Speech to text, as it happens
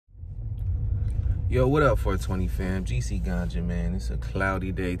Yo, what up, 420 fam? GC Ganja, man. It's a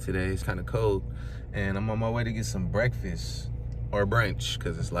cloudy day today. It's kind of cold. And I'm on my way to get some breakfast. Or brunch,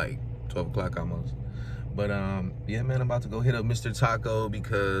 because it's like 12 o'clock almost. But, yeah, man, I'm about to go hit up Mr. Taco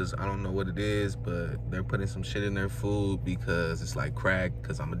because I don't know what it is, but they're putting some shit in their food because it's like crack,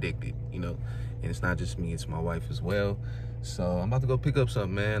 because I'm addicted, you know? And it's not just me, it's my wife as well. So I'm about to go pick up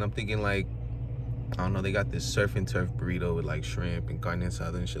something, man. I'm thinking like, I don't know, they got this surf and turf burrito with like shrimp and carne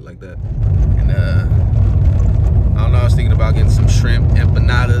asada and shit like that. And I don't know, I was thinking about getting some shrimp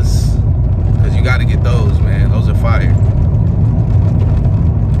empanadas, because you gotta get those, man. Those are fire.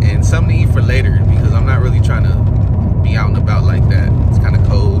 And something to eat for later, because I'm not really trying to be out and about like that. It's kind of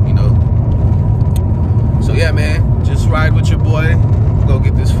cold, you know? So yeah, man, just ride with your boy. Go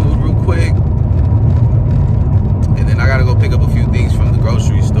get this food real quick. And then I gotta go pick up a few things from the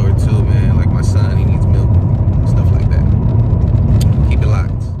grocery store too, man. Like my son, he needs milk, stuff like that. Keep it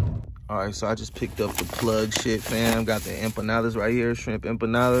locked. All right, so I just picked up the plug shit, fam. Got the empanadas right here, shrimp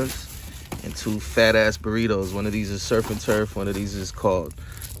empanadas, and 2 fat ass burritos. One of these is surf and turf, one of these is called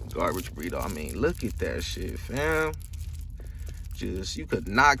garbage burrito. I mean, look at that shit, fam. Just, you could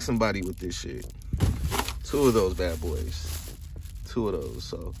knock somebody with this shit. 2 of those bad boys. 2 of those,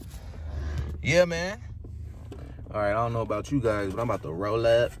 so. Yeah, man. All right, I don't know about you guys, but I'm about to roll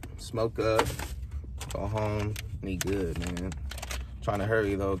up, smoke up, go home, and eat good, man. Trying to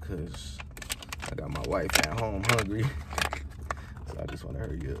hurry, though, because I got my wife at home hungry. So I just want to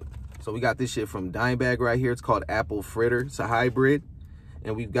hurry up. So we got this shit from Dime Bag right here. It's called Apple Fritter. It's a hybrid.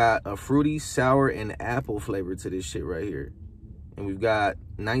 And we've got a fruity, sour, and apple flavor to this shit right here. And we've got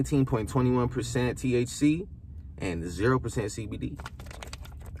 19.21% THC and 0% CBD.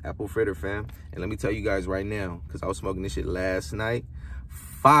 Apple Fritter, fam. And let me tell you guys right now, because I was smoking this shit last night.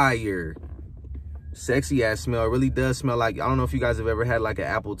 Fire. Sexy ass smell. It really does smell like, I don't know if you guys have ever had like an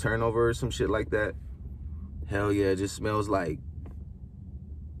apple turnover or some shit like that. Hell yeah, it just smells like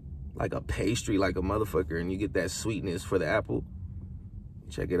a pastry, like a motherfucker. And you get that sweetness for the apple.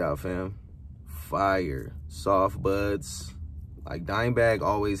 Check it out, fam. Fire. Soft buds. Like Dime Bag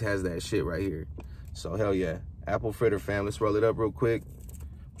always has that shit right here. So hell yeah. Apple Fritter, fam. Let's roll it up real quick.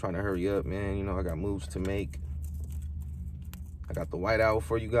 Trying to hurry up, man. You know, I got moves to make. I got the white owl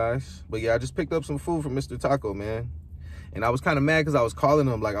for you guys. But yeah, I just picked up some food from Mr. Taco, man. And I was kind of mad because I was calling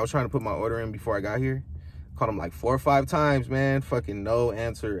him. Like, I was trying to put my order in before I got here. Called him like 4 or 5 times, man. Fucking no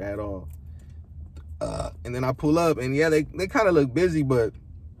answer at all. And then I pull up, and yeah, they kind of look busy, but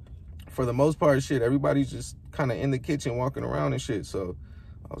for the most part, shit, everybody's just kind of in the kitchen walking around and shit. So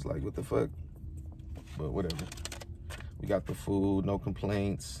I was like, what the fuck? But whatever. We got the food, no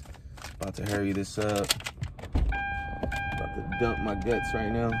complaints. About to hurry this up. About to dump my guts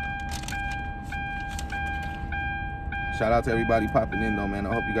right now. Shout out to everybody popping in though, man.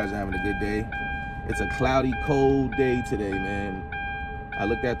 I hope you guys are having a good day. It's a cloudy, cold day today, man. I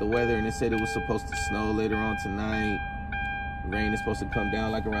looked at the weather and it said it was supposed to snow later on tonight. Rain is supposed to come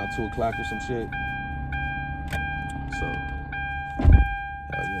down like around 2 o'clock or some shit. So,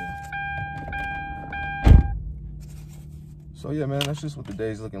 hell yeah. So yeah, man, that's just what the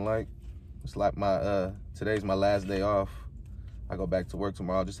day's looking like. It's like my, today's my last day off. I go back to work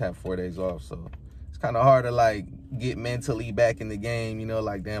tomorrow. I'll just have 4 days off. So it's kind of hard to like get mentally back in the game, you know,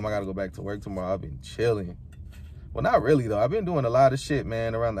 like, damn, I got to go back to work tomorrow. I've been chilling. Well, not really though. I've been doing a lot of shit,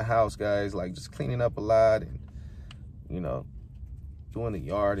 man, around the house, guys. Like just cleaning up a lot and, you know, doing the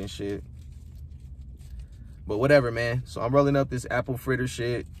yard and shit. But whatever, man. So I'm rolling up this apple fritter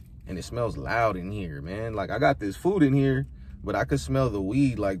shit and it smells loud in here, man. Like I got this food in here, but I could smell the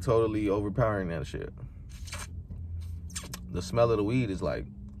weed like totally overpowering that shit. The smell of the weed is like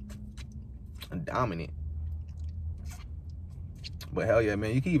dominant. But hell yeah,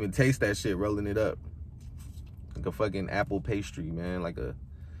 man. You can even taste that shit rolling it up. Like a fucking apple pastry, man. Like a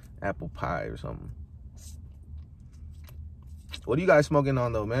apple pie or something. What are you guys smoking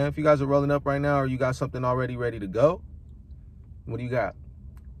on though, man? If you guys are rolling up right now or you got something already ready to go, what do you got?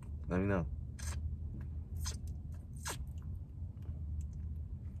 Let me know.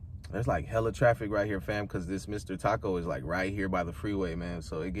 There's like hella traffic right here, fam, because this Mr. Taco is like right here by the freeway, man.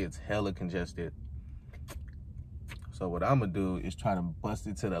 So it gets hella congested. So what I'm gonna do is try to bust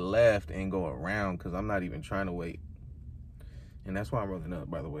it to the left and go around, because I'm not even trying to wait. And that's why I'm rolling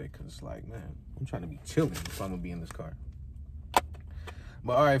up, by the way, because it's like, man, I'm trying to be chilling if I'm gonna be in this car.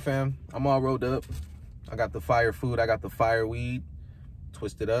 But all right, fam, I'm all rolled up. I got the fire food. I got the fire weed.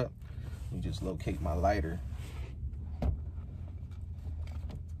 Twist it up. Let me just locate my lighter.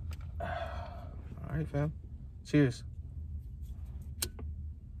 All right, fam. Cheers.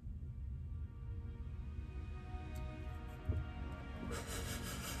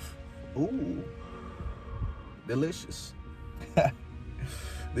 Ooh. delicious.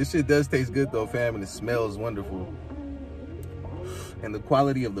 This shit does taste good though, fam, and it smells wonderful. And the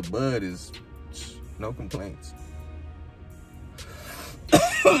quality of the bud is no complaints.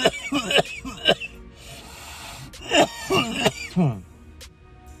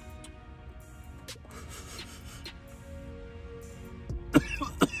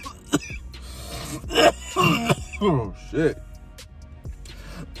 Oh shit.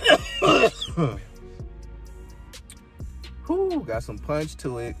 Whew, got some punch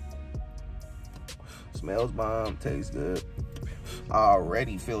to it. Smells bomb, tastes good. I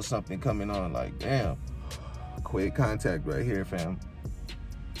already feel something coming on, like damn. Quick contact right here, fam.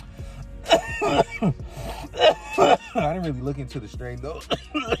 I didn't really look into the strain though.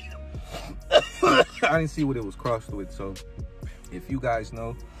 I didn't see what it was crossed with, so if you guys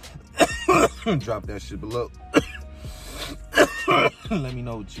know, drop that shit below. Let me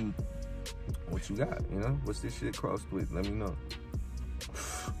know what you got, you know? What's this shit crossed with? Let me know.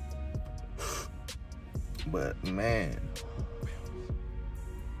 But man,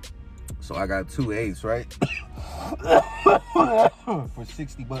 so I got 2 eighths, right? For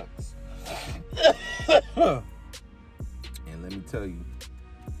 60 bucks. And let me tell you,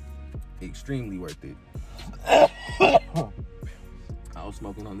 extremely worth it. I was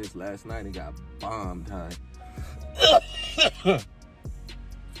smoking on this last night and got bombed high.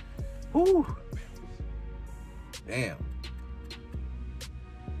 Whew. Damn.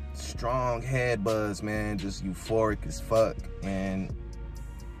 Strong head buzz, man. Just euphoric as fuck. And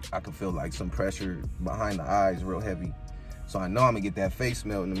I can feel like some pressure behind the eyes real heavy. So I know I'm gonna get that face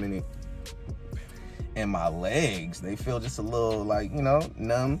smell in a minute. And my legs, they feel just a little like, you know,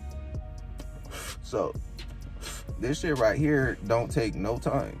 numb. So this shit right here don't take no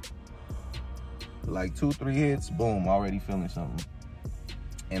time. Like 2-3 hits, boom, already feeling something.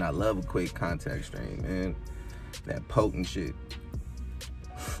 And I love a quick contact strain, man. That potent shit.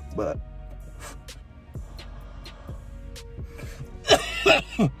 But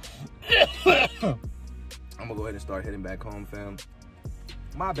I'm gonna go ahead and start heading back home, fam.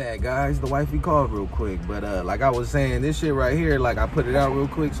 My bad, guys. The wifey called real quick. But like I was saying, this shit right here, like I put it out real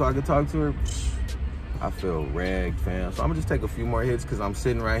quick so I could talk to her. I feel ragged, fam. So I'm gonna just take a few more hits because I'm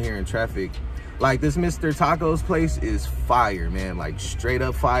sitting right here in traffic. Like this Mr. Tacos place is fire, man. Like straight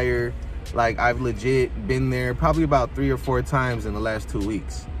up fire. Like I've legit been there probably about 3 or 4 times in the last 2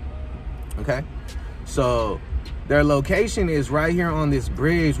 weeks. Okay? So their location is right here on this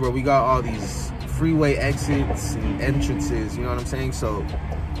bridge where we got all these freeway exits and entrances, you know what I'm saying? So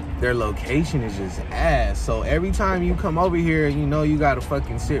their location is just ass. So every time you come over here, you know you gotta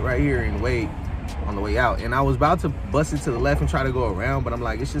fucking sit right here and wait on the way out. And I was about to bust it to the left and try to go around, but I'm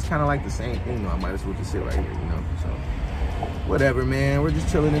like, it's just kind of like the same thing. I might as well just sit right here, you know? So whatever, man. We're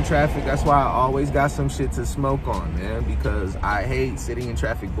just chilling in traffic. That's why I always got some shit to smoke on, man, because I hate sitting in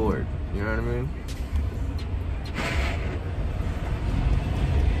traffic bored. You know what I mean?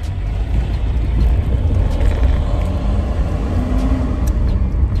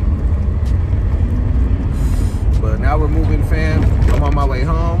 But now we're moving, fam. I'm on my way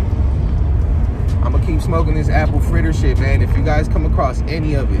home. I'm gonna keep smoking this apple fritter shit, man. If you guys come across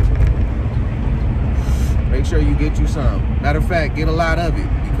any of it, make sure you get you some. Matter of fact, get a lot of it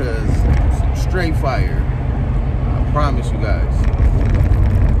because it's straight fire. I promise you guys.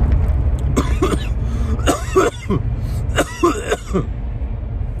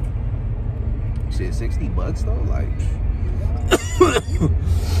 Shit, 60 bucks though, like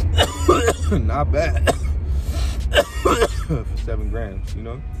not bad. For 7 grams, you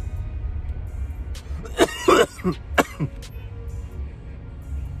know?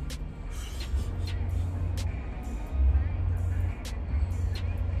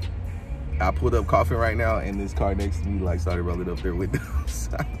 I pulled up coughing right now, and this car next to me like started rolling up their windows.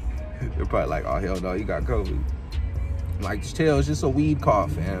 They're probably like, oh hell no, you got COVID. Like, chill, it's just a weed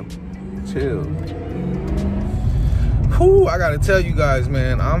cough, fam. Chill. Whew, I gotta tell you guys,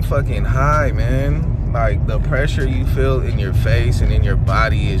 man, I'm fucking high, man. Like, the pressure you feel in your face and in your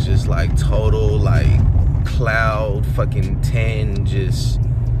body is just like total, like, cloud fucking 10, just,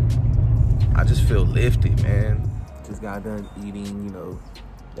 I just feel lifted, man. Just got done eating, you know,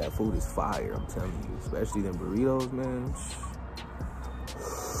 that food is fire, I'm telling you. Especially them burritos, man.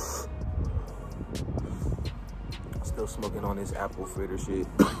 Still smoking on this apple fritter shit.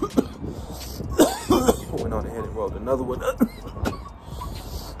 Went on ahead and rolled another one up.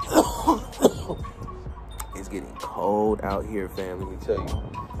 It's getting cold out here, fam, let me tell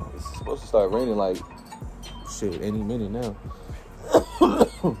you. It's supposed to start raining like, shit, any minute now.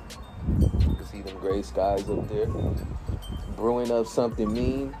 You can see them gray skies up there. Brewing up something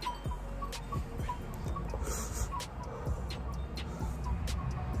mean.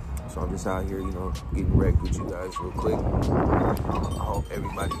 So I'm just out here, you know, getting wrecked with you guys real quick. I hope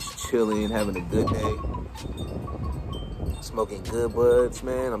everybody's chilling, having a good day. Smoking good buds,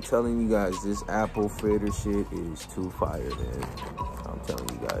 man. I'm telling you guys, this apple fritter shit is too fire, man. I'm telling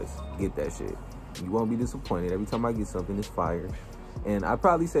you guys, get that shit. You won't be disappointed. Every time I get something, it's fire. And I'd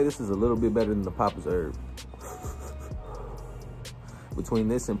probably say this is a little bit better than the Papa's Herb. Between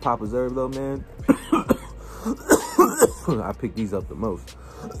this and Papa's Herb, though, man, I pick these up the most.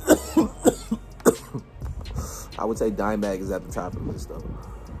 I would say Dime Bag is at the top of the list, though.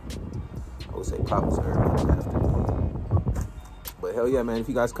 I would say Papa's Herb is after. But hell yeah, man, if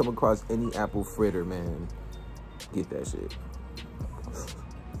you guys come across any apple fritter, man, get that shit.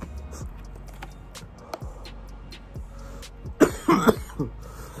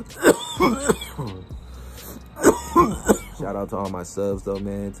 Shout out to all my subs, though,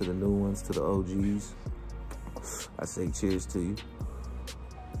 man, to the new ones, to the OGs. I say cheers to you.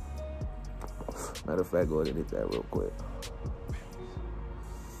 Matter of fact, go ahead and hit that real quick.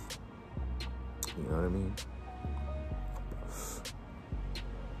 You know what I mean?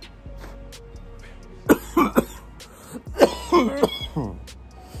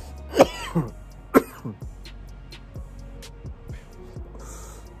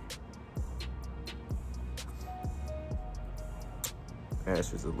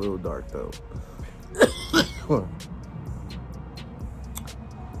 Ash is a little dark, though.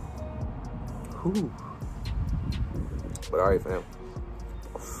 Whew. But all right, fam.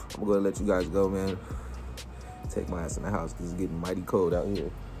 I'm gonna let you guys go, man. Take my ass in the house because it's getting mighty cold out here.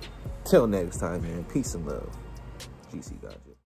 Till next time, man. Peace and love. GC got you.